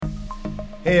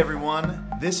Hey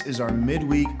everyone, this is our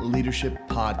midweek leadership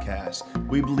podcast.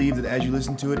 We believe that as you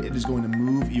listen to it, it is going to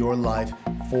move your life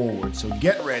forward. So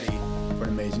get ready for an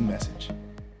amazing message.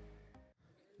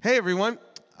 Hey everyone,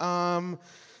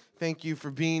 thank you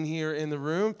for being here in the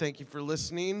room. Thank you for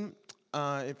listening.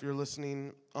 If you're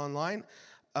listening online,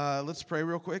 let's pray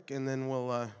real quick, and then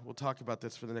we'll talk about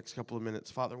this for the next couple of minutes.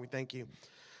 Father, we thank you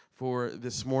for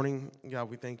this morning.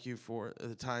 God, we thank you for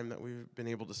the time that we've been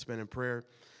able to spend in prayer,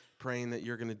 praying that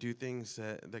you're going to do things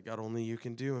that God, only you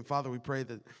can do. And Father, we pray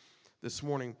that this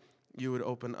morning you would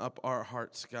open up our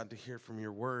hearts, God, to hear from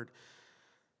your word.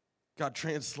 God,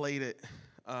 translate it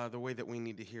the way that we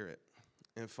need to hear it.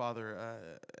 And Father,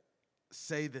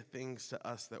 say the things to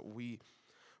us that we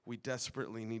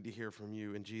desperately need to hear from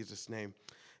you. In Jesus' name,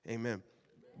 amen.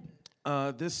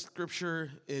 This scripture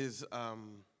is...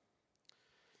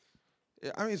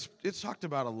 it's talked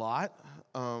about a lot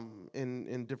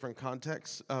in different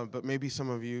contexts, but maybe some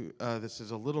of you, this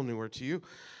is a little newer to you.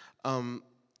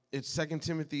 It's 2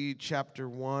 Timothy chapter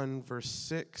 1, verse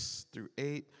 6 through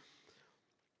 8.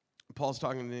 Paul's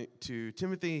talking to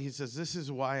Timothy. He says, "This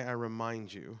is why I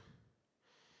remind you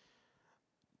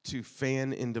to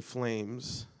fan into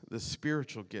flames the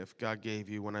spiritual gift God gave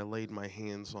you when I laid my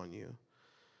hands on you."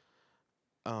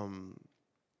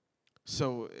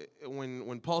 So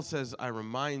when Paul says, I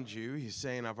remind you, he's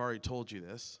saying, I've already told you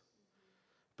this,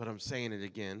 but I'm saying it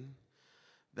again.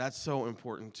 That's so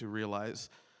important to realize.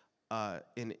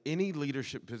 In any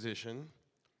leadership position,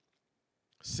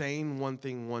 saying one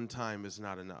thing one time is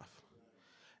not enough.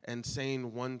 And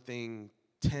saying one thing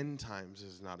 10 times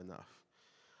is not enough.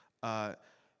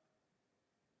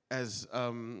 As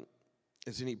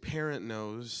any parent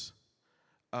knows,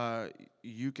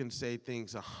 you can say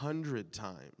things 100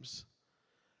 times,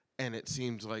 and it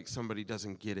seems like somebody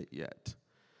doesn't get it yet.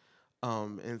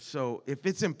 And so if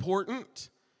it's important,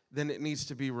 then it needs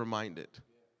to be reminded.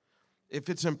 If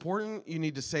it's important, you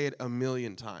need to say it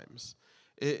 1,000,000 times.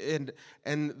 And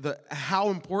how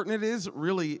important it is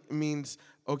really means,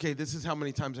 okay, this is how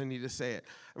many times I need to say it.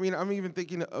 I mean, I'm even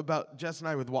thinking about Jess and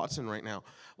I with Watson right now.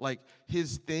 Like,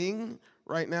 his thing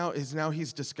right now is now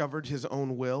he's discovered his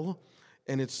own will,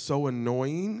 and it's so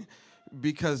annoying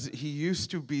because he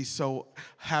used to be so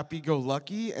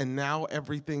happy-go-lucky, and now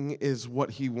everything is what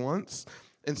he wants.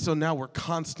 And so now we're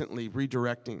constantly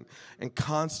redirecting and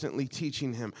constantly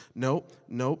teaching him, nope,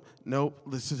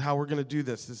 this is how we're going to do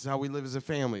this. This is how we live as a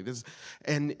family.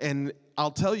 And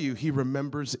I'll tell you, he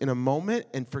remembers in a moment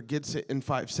and forgets it in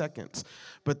 5 seconds.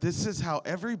 But this is how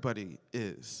everybody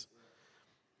is.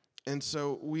 And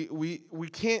so we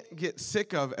can't get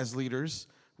sick of, as leaders,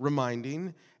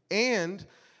 reminding. And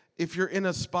if you're in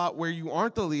a spot where you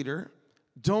aren't the leader,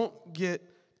 don't get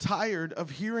tired of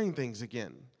hearing things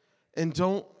again. And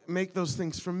don't make those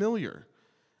things familiar.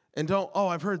 And don't,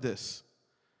 I've heard this.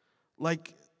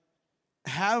 Like,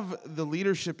 have the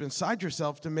leadership inside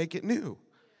yourself to make it new.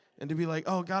 And to be like,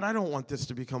 oh, God, I don't want this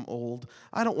to become old.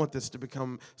 I don't want this to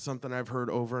become something I've heard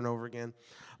over and over again.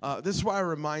 This is why I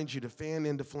remind you to fan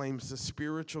into flames the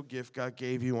spiritual gift God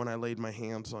gave you when I laid my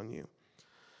hands on you.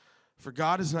 For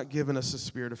God has not given us a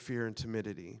spirit of fear and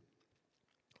timidity,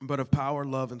 but of power,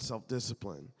 love, and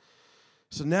self-discipline.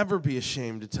 So never be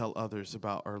ashamed to tell others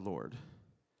about our Lord.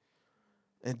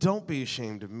 And don't be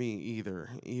ashamed of me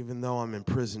either, even though I'm in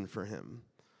prison for him.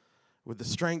 With the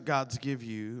strength God gives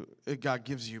you,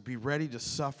 be ready to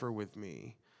suffer with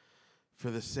me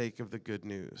for the sake of the good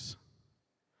news.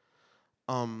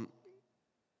 Going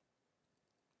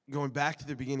back to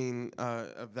the beginning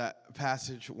of that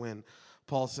passage when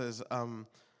Paul says,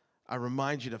 I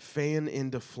remind you to fan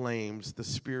into flames the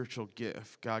spiritual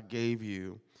gift God gave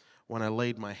you when I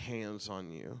laid my hands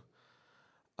on you.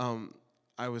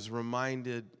 I was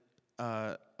reminded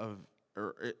I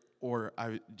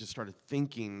just started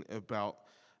thinking about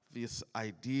this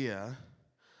idea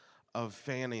of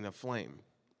fanning a flame.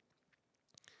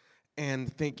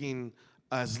 And thinking,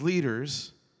 as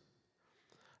leaders,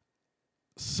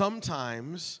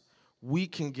 sometimes we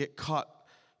can get caught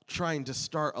trying to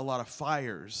start a lot of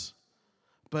fires,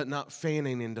 but not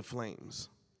fanning into flames,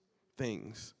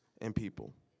 things and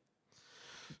people.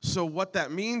 So what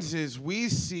that means is we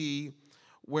see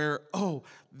where,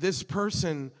 this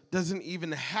person doesn't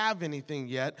even have anything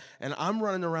yet, and I'm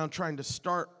running around trying to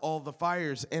start all the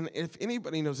fires. And if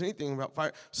anybody knows anything about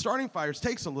fire, starting fires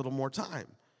takes a little more time.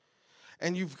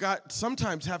 And you've got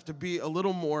sometimes have to be a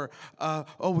little more,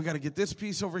 we got to get this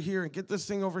piece over here and get this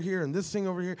thing over here and this thing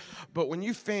over here. But when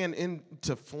you fan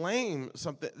into flame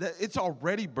something, it's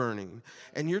already burning,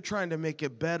 and you're trying to make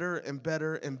it better and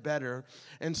better and better.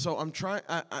 And so I'm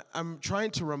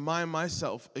trying to remind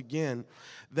myself again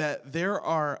that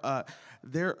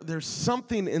there's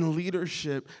something in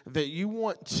leadership that you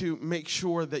want to make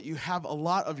sure that you have a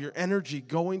lot of your energy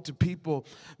going to people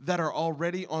that are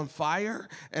already on fire,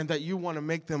 and that you want to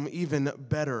make them even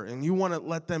better, and you want to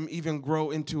let them even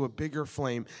grow into a bigger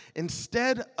flame,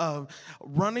 instead of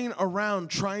running around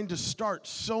trying to start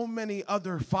so many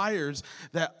other fires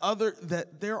that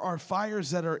there are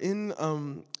fires that are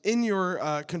in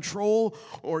your control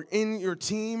or in your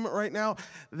team right now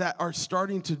that are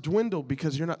starting to dwindle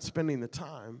because you're not spending the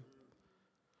time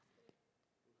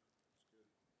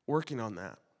working on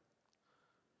that.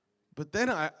 But then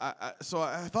I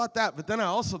thought that, but then I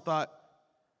also thought,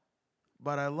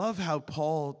 but I love how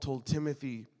Paul told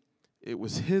Timothy it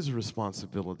was his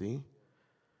responsibility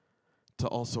to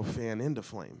also fan into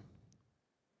flame.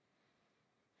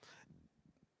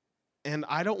 And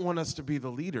I don't want us to be the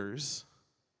leaders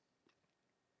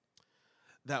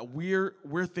that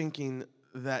we're thinking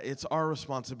that it's our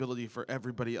responsibility for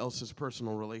everybody else's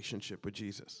personal relationship with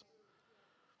Jesus.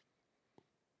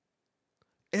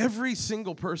 Every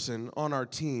single person on our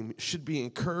team should be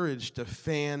encouraged to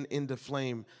fan into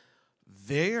flame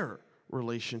their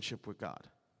relationship with God.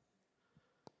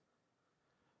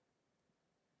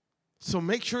 So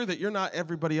make sure that you're not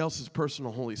everybody else's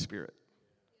personal Holy Spirit.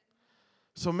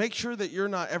 So make sure that you're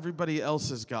not everybody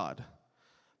else's God.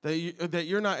 That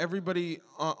you're not everybody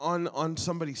on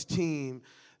somebody's team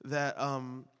that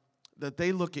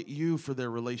they look at you for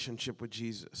their relationship with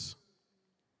Jesus.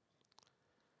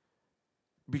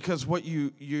 Because what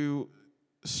you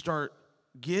start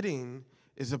getting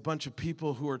is a bunch of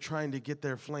people who are trying to get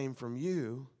their flame from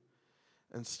you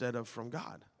instead of from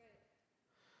God.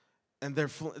 And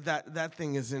that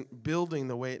thing isn't building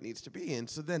the way it needs to be. And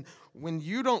so then when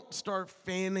you don't start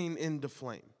fanning into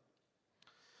flame,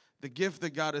 the gift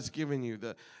that God has given you,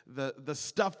 the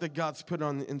stuff that God's put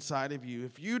on the inside of you,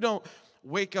 if you don't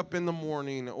wake up in the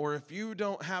morning, or if you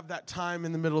don't have that time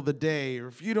in the middle of the day, or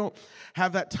if you don't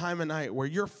have that time at night where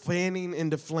you're fanning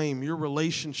into flame your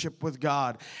relationship with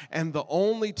God, and the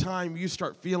only time you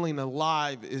start feeling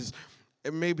alive is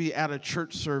maybe at a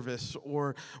church service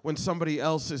or when somebody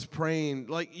else is praying,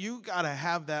 like, you got to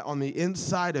have that on the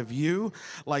inside of you.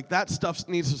 Like, that stuff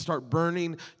needs to start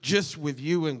burning just with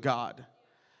you and God.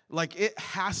 Like, it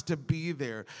has to be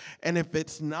there. And if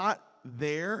it's not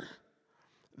there,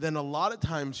 then a lot of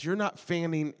times you're not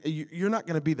going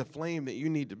to be the flame that you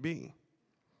need to be.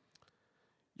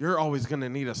 You're always going to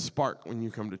need a spark when you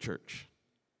come to church.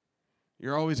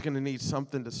 You're always going to need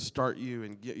something to start you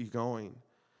and get you going.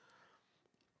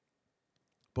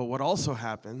 But what also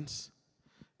happens,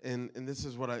 and this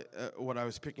is what I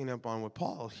was picking up on with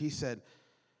Paul, he said,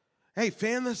 hey,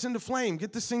 fan this into flame.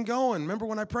 Get this thing going. Remember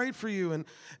when I prayed for you,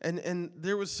 and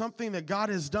there was something that God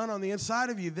has done on the inside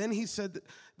of you.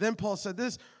 Then Paul said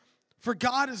this, for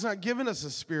God has not given us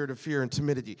a spirit of fear and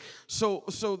timidity. So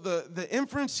the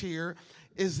inference here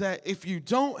is that if you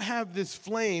don't have this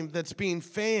flame that's being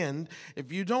fanned,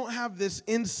 if you don't have this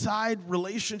inside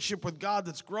relationship with God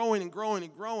that's growing and growing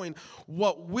and growing,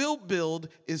 what will build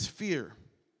is fear.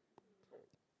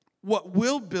 What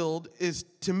will build is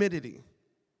timidity.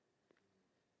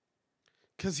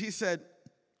 Because he said,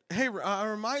 hey, I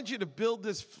remind you to build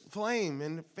this flame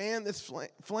and fan this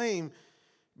flame,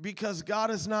 because God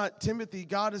has not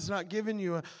given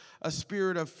you a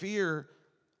spirit of fear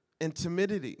and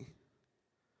timidity.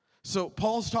 So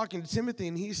Paul's talking to Timothy,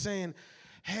 and he's saying,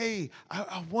 hey,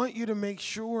 I want you to make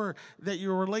sure that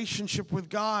your relationship with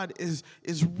God is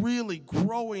really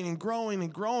growing and growing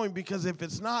and growing, because if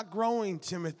it's not growing,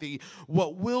 Timothy,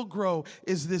 what will grow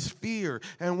is this fear,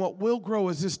 and what will grow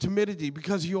is this timidity,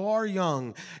 because you are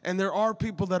young, and there are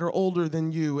people that are older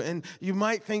than you, and you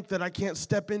might think that I can't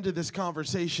step into this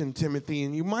conversation, Timothy,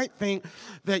 and you might think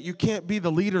that you can't be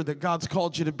the leader that God's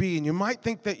called you to be, and you might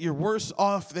think that you're worse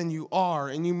off than you are,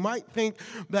 and you might think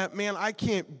that, man, I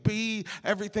can't be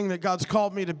everything that God's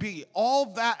called me to be. All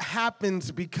that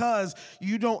happens because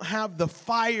you don't have the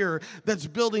fire that's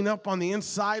building up on the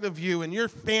inside of you, and you're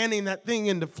fanning that thing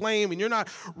into flame, and you're not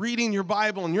reading your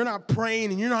Bible, and you're not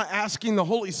praying, and you're not asking the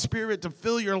Holy Spirit to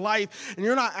fill your life, and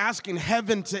you're not asking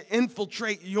heaven to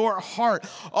infiltrate your heart.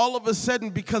 All of a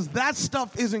sudden, because that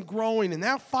stuff isn't growing and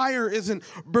that fire isn't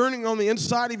burning on the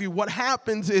inside of you, what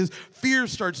happens is fear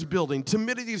starts building,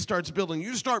 timidity starts building.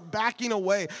 You start backing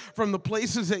away from the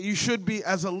places that you should be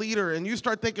responsibility as a leader and you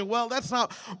start thinking, well, that's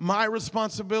not my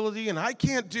responsibility and I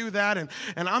can't do that and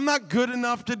I'm not good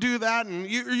enough to do that, and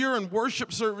you're in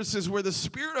worship services where the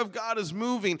Spirit of God is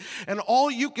moving and all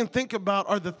you can think about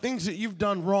are the things that you've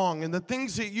done wrong and the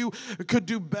things that you could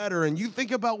do better, and you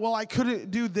think about, well, I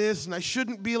couldn't do this and I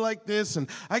shouldn't be like this and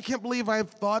I can't believe I have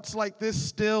thoughts like this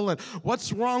still and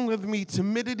what's wrong with me?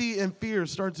 Timidity and fear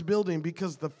starts building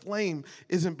because the flame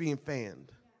isn't being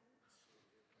fanned.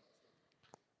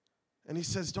 And he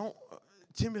says,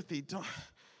 Timothy,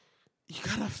 you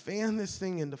gotta fan this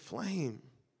thing into flame,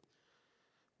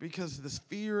 because this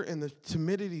fear and the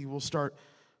timidity will start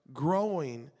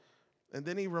growing. And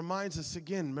then he reminds us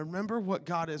again, remember what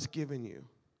God has given you.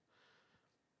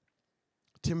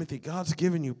 Timothy, God's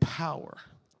given you power.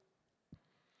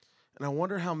 And I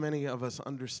wonder how many of us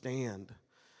understand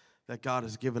that God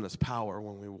has given us power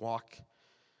when we walk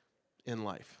in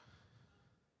life.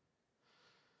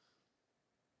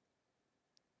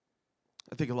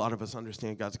 I think a lot of us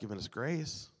understand God's given us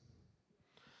grace.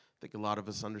 I think a lot of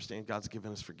us understand God's given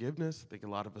us forgiveness. I think a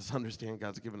lot of us understand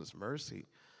God's given us mercy.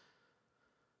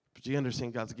 But you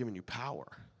understand God's given you power.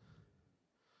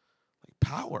 Like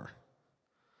power.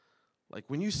 Like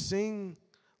when you sing,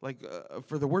 like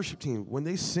for the worship team, when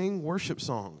they sing worship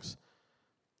songs,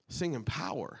 sing in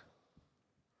power.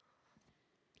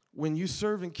 When you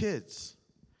serve in kids,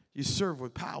 you serve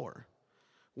with power.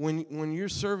 When you're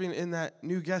serving in that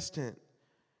new guest tent,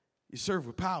 you serve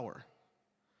with power.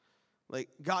 Like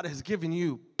God has given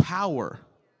you power.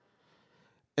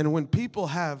 And when people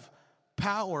have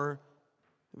power,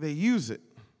 they use it.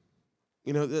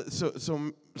 You know,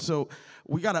 so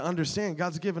we got to understand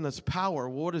God's given us power.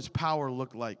 What does power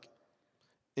look like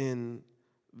in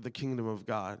the kingdom of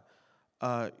God?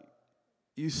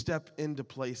 You step into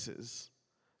places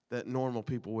that normal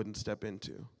people wouldn't step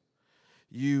into.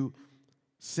 You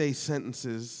say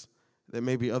sentences that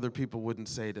maybe other people wouldn't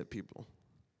say to people.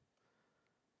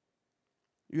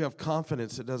 You have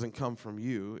confidence that doesn't come from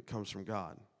you, it comes from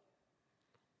God.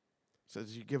 It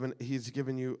says he's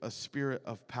given you a spirit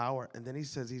of power, and then he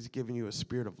says he's given you a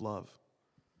spirit of love.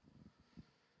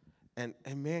 And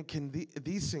man,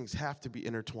 these things have to be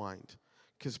intertwined,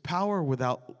 because power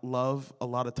without love a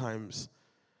lot of times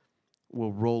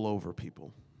will roll over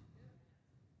people.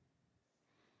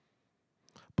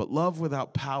 But love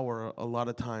without power a lot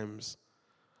of times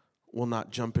will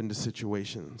not jump into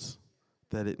situations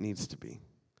that it needs to be.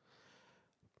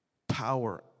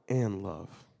 Power and love.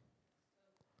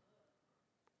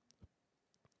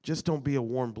 Just don't be a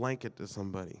warm blanket to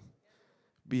somebody.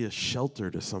 Be a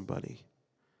shelter to somebody.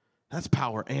 That's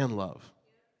power and love.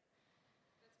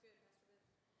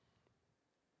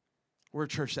 We're a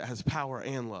church that has power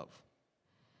and love.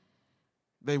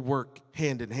 They work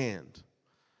hand in hand.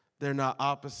 They're not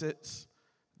opposites.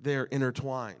 They're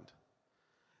intertwined.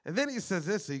 And then he says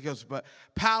this, he goes, but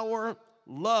power,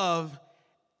 love,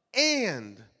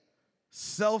 and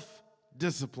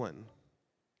self-discipline.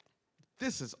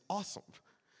 This is awesome.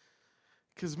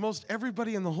 Because most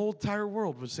everybody in the whole entire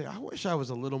world would say, I wish I was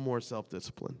a little more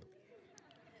self-disciplined.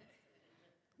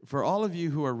 For all of you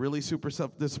who are really super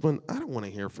self-disciplined, I don't want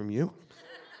to hear from you.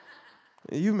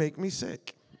 You make me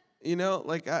sick. You know,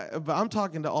 like, but I'm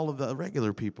talking to all of the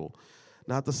regular people,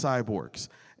 not the cyborgs.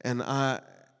 And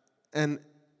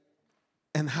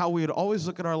how we would always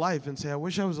look at our life and say, I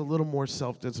wish I was a little more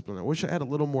self-disciplined. I wish I had a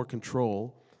little more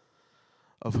control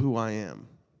of who I am.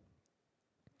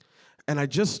 And I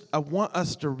want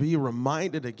us to be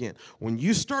reminded again, when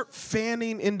you start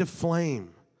fanning into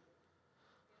flame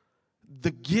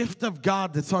the gift of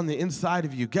God that's on the inside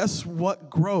of you, guess what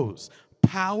grows?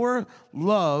 Power,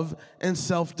 love, and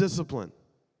self-discipline.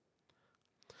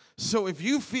 So if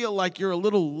you feel like you're a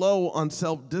little low on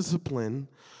self-discipline,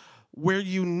 where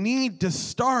you need to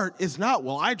start is not,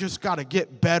 well, I just got to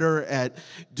get better at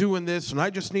doing this and I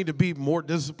just need to be more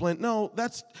disciplined. No,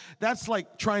 that's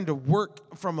like trying to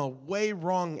work from a way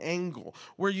wrong angle.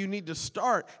 Where you need to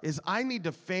start is I need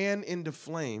to fan into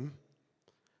flame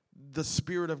the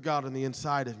Spirit of God on the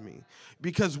inside of me.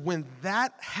 Because when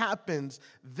that happens,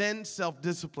 then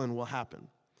self-discipline will happen.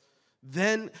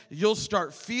 Then you'll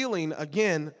start feeling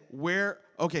again where,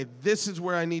 okay, this is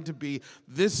where I need to be.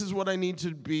 This is what I need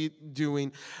to be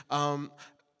doing.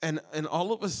 And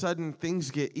all of a sudden,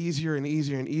 things get easier and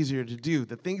easier and easier to do.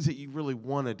 The things that you really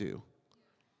want to do.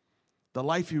 The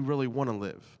life you really want to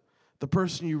live. The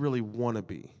person you really want to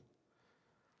be.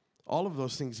 All of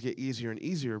those things get easier and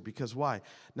easier because why?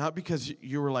 Not because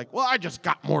you were like, well, I just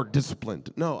got more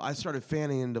disciplined. No, I started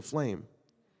fanning into flame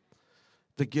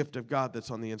the gift of God that's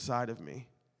on the inside of me.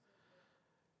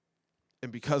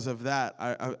 And because of that,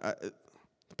 I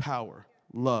power,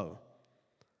 love,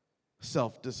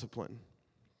 self-discipline.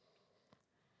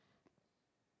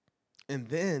 And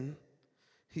then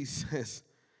he says,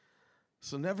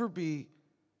 so never be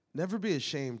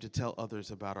ashamed to tell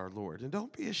others about our Lord. And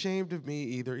don't be ashamed of me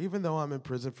either, even though I'm in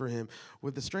prison for him.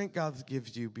 With the strength God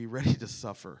gives you, be ready to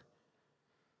suffer.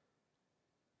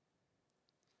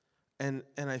 And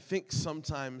I think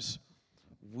sometimes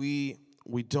we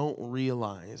don't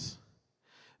realize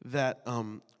that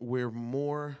we're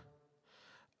more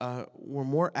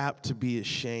apt to be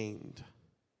ashamed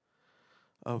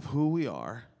of who we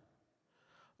are,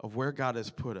 of where God has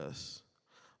put us,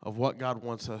 of what God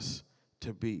wants us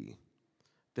to be,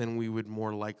 than we would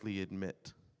more likely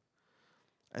admit.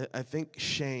 I think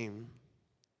shame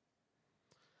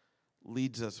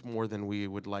leads us more than we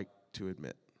would like to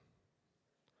admit.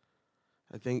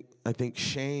 I think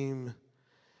shame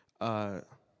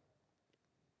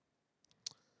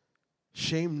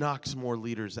knocks more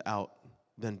leaders out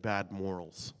than bad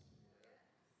morals.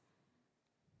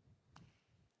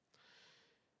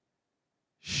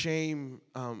 Shame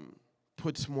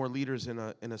puts more leaders in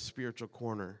a spiritual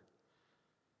corner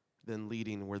than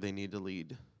leading where they need to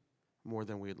lead, more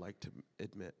than we'd like to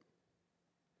admit.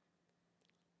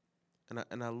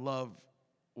 And I love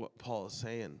what Paul is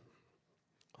saying.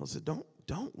 Paul said, don't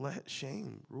let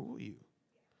shame rule you.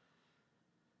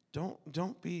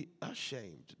 Don't be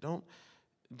ashamed.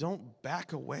 Don't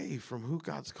back away from who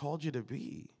God's called you to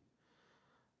be.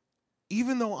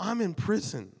 Even though I'm in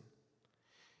prison,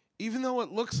 even though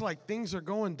it looks like things are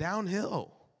going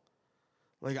downhill,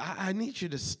 like I need you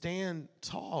to stand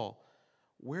tall.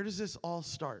 Where does this all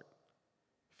start?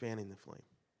 Fanning the flame.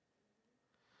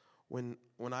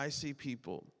 When I see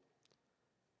people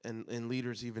and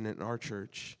leaders even in our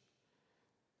church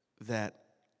that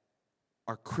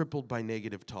are crippled by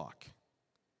negative talk,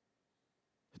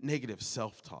 negative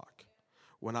self-talk,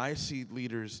 when I see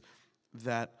leaders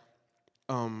that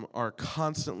are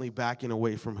constantly backing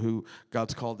away from who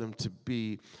God's called them to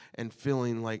be and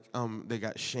feeling like they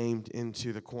got shamed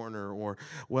into the corner, or,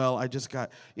 well, I just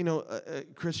got,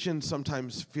 Christians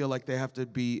sometimes feel like they have to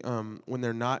be, when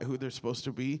they're not who they're supposed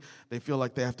to be, they feel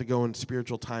like they have to go in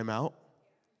spiritual timeout.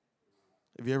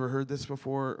 Have you ever heard this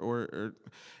before, or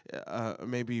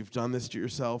maybe you've done this to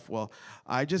yourself? Well,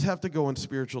 I just have to go in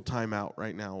spiritual timeout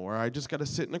right now, or I just got to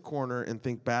sit in a corner and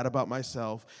think bad about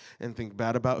myself and think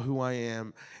bad about who I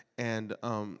am, and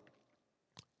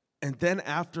then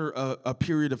after a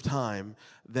period of time,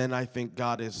 then I think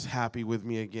God is happy with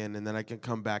me again, and then I can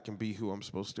come back and be who I'm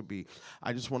supposed to be.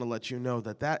 I just want to let you know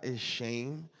that is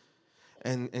shame,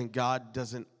 and God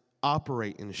doesn't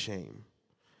operate in shame.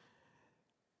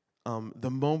 The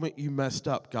moment you messed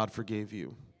up, God forgave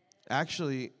you.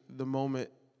 Actually, the moment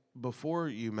before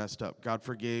you messed up, God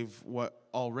forgave what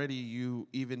already you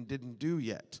even didn't do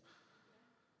yet.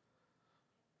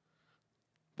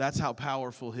 That's how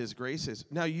powerful His grace is.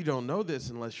 Now, you don't know this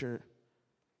unless you're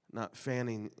not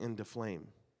fanning into flame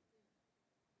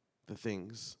the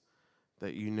things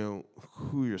that you know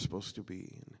who you're supposed to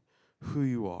be and who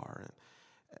you are.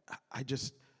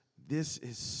 This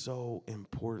is so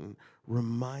important.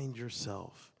 Remind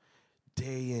yourself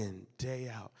day in, day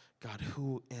out, God,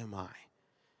 who am I?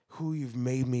 Who you've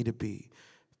made me to be.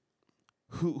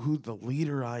 Who the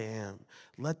leader I am.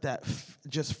 Let that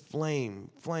just flame,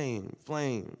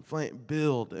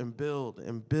 build and build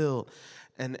and build.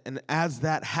 And as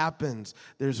that happens,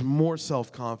 there's more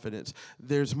self-confidence,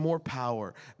 there's more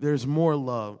power, there's more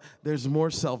love, there's more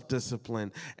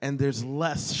self-discipline, and there's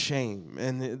less shame,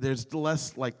 and there's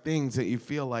less like things that you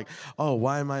feel like, oh,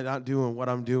 why am I not doing what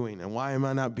I'm doing, and why am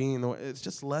I not being the way? It's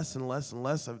just less and less and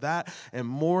less of that, and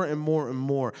more and more and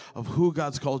more of who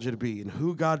God's called you to be and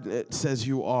who God says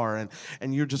you are,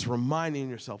 and you're just reminding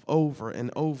yourself over and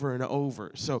over and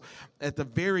over. So at the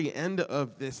very end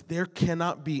of this, there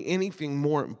cannot be anything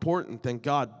more important than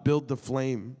God build the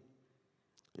flame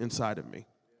inside of me.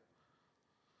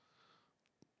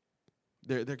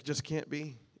 There just can't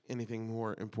be anything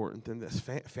more important than this.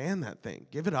 Fan that thing.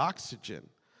 Give it oxygen.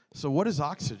 So what is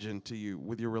oxygen to you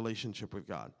with your relationship with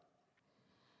God?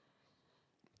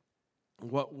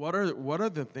 What are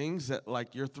the things that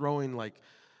like you're throwing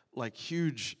like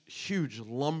huge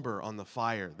lumber on the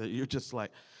fire that you're just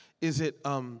like, is it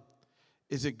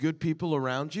good people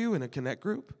around you in a connect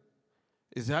group?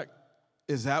 Is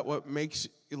that what makes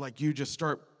like you just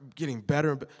start getting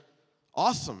better?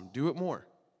 Awesome, do it more.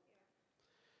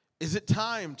 Is it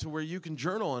time to where you can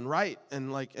journal and write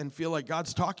and feel like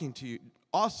God's talking to you?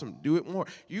 Awesome, do it more.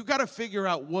 You got to figure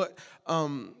out what.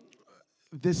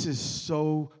 This is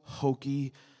so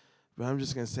hokey, but I'm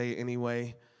just gonna say it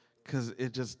anyway because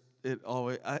it just it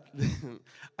always. I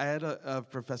had a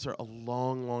professor a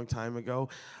long time ago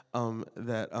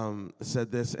that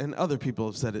said this, and other people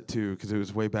have said it too, because it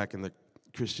was way back in the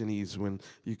Christianese when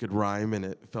you could rhyme and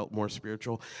it felt more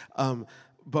spiritual.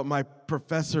 But my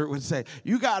professor would say,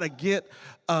 "You gotta get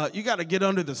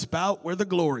under the spout where the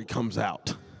glory comes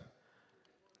out."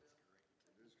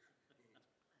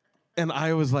 And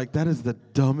I was like, "That is the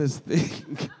dumbest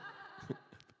thing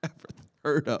I've ever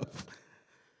heard of."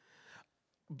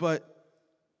 But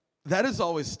that has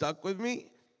always stuck with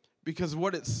me, because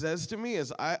what it says to me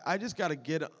is I just got to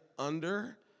get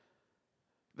under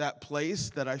that place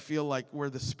that I feel like where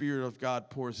the Spirit of God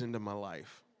pours into my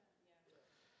life.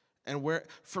 And where,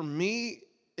 for me,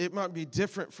 it might be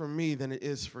different for me than it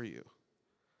is for you.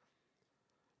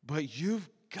 But you've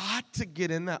got to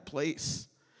get in that place.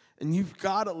 And you've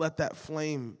got to let that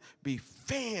flame be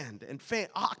fanned and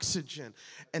oxygen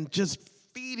and just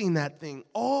feeding that thing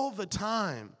all the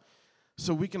time,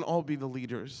 so we can all be the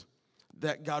leaders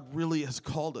that God really has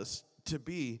called us to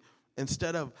be,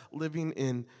 instead of living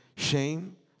in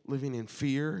shame, living in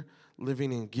fear,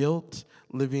 living in guilt,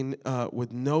 living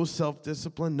with no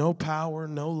self-discipline, no power,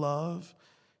 no love,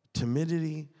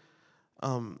 timidity.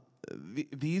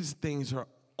 These things are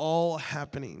all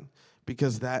happening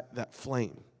because that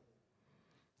flame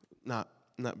not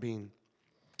being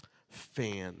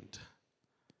fanned.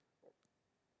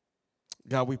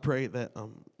 God, we pray that,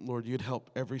 Lord, you'd help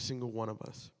every single one of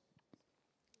us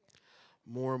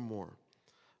more and more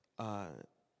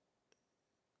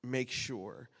make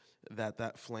sure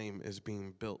that flame is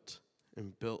being built.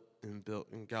 And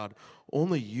God,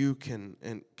 only you can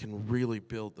really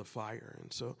build the fire.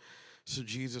 And so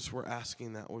Jesus, we're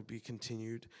asking that would be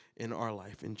continued in our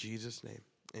life. In Jesus' name,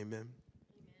 amen.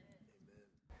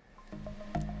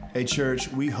 Hey church,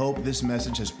 we hope this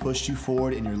message has pushed you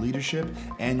forward in your leadership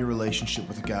and your relationship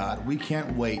with God. We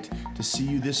can't wait to see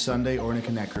you this Sunday or in a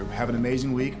Connect group. Have an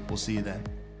amazing week. We'll see you then.